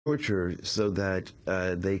torture so that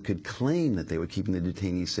they could claim that they were keeping the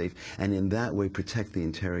detainees safe and in that way protect the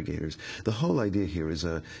interrogators. The whole idea here is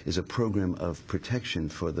a program of protection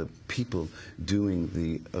for the people doing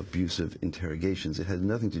the abusive interrogations. It had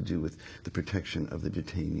nothing to do with the protection of the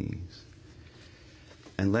detainees.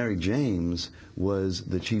 And Larry James was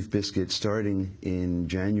the chief biscuit starting in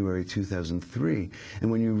January 2003. And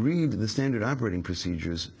when you read the standard operating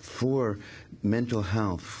procedures for mental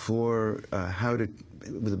health, for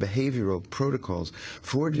the behavioral protocols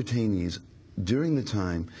for detainees during the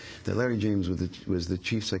time that Larry James was the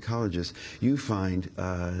chief psychologist, you find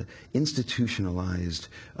institutionalized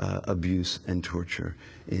abuse and torture.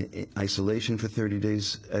 Isolation for 30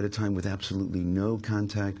 days at a time with absolutely no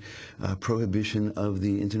contact, prohibition of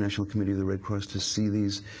the International Committee of the Red Cross to see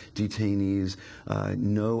these detainees,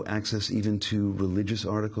 no access even to religious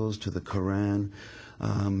articles, to the Quran,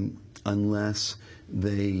 unless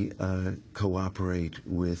they cooperate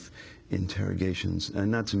with interrogations,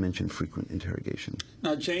 not to mention frequent interrogation.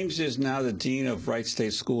 Now, James is now the dean of Wright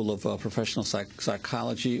State School of Professional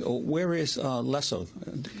Psychology. Where is Lesso?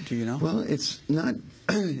 Do you know? Well, it's not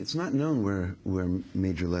known where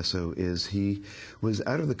Major Lesso is. He was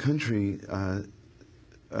out of the country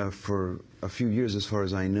for a few years, as far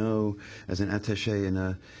as I know, as an attaché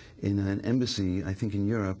in an embassy, I think in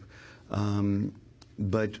Europe.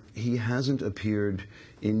 But he hasn't appeared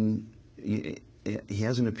in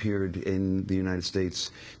the United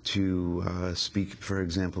States to speak, for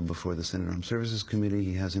example, before the Senate Armed Services Committee.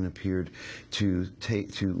 He hasn't appeared to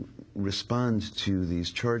respond to these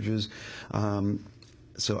charges.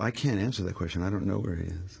 So I can't answer that question. I don't know where he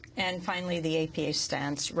is. And finally, the APA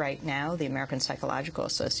stance right now, the American Psychological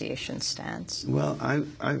Association stance. Well, I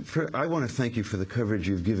want to thank you for the coverage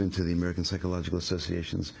you've given to the American Psychological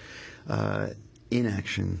Association's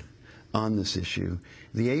inaction on this issue.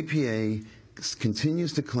 The APA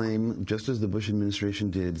continues to claim, just as the Bush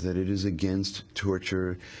administration did, that it is against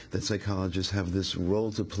torture, that psychologists have this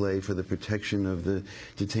role to play for the protection of the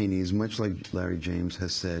detainees, much like Larry James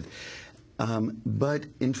has said. But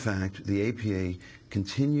in fact, the APA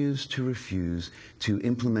continues to refuse to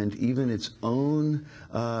implement even its own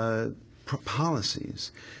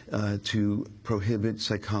policies to prohibit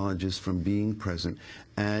psychologists from being present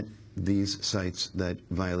at these sites that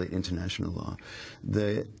violate international law.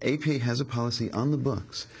 The APA has a policy on the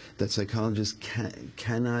books that psychologists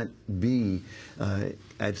cannot be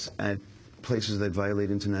at places that violate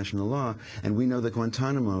international law, and we know that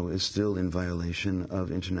Guantanamo is still in violation of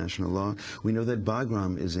international law. We know that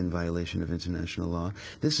Bagram is in violation of international law.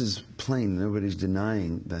 This is plain. Nobody's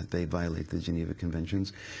denying that they violate the Geneva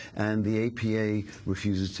Conventions, and the APA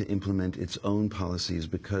refuses to implement its own policies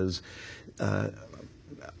because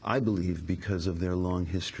I believe because of their long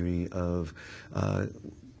history of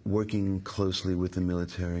working closely with the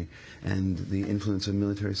military and the influence of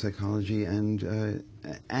military psychology and the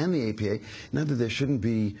APA. Not that there shouldn't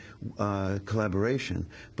be collaboration,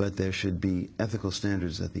 but there should be ethical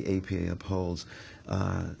standards that the APA upholds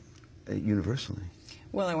universally.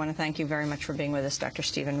 Well, I want to thank you very much for being with us, Dr.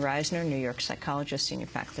 Stephen Reisner, New York psychologist, senior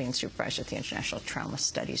faculty and supervisor at the International Trauma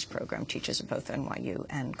Studies Program, teaches at both NYU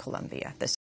and Columbia.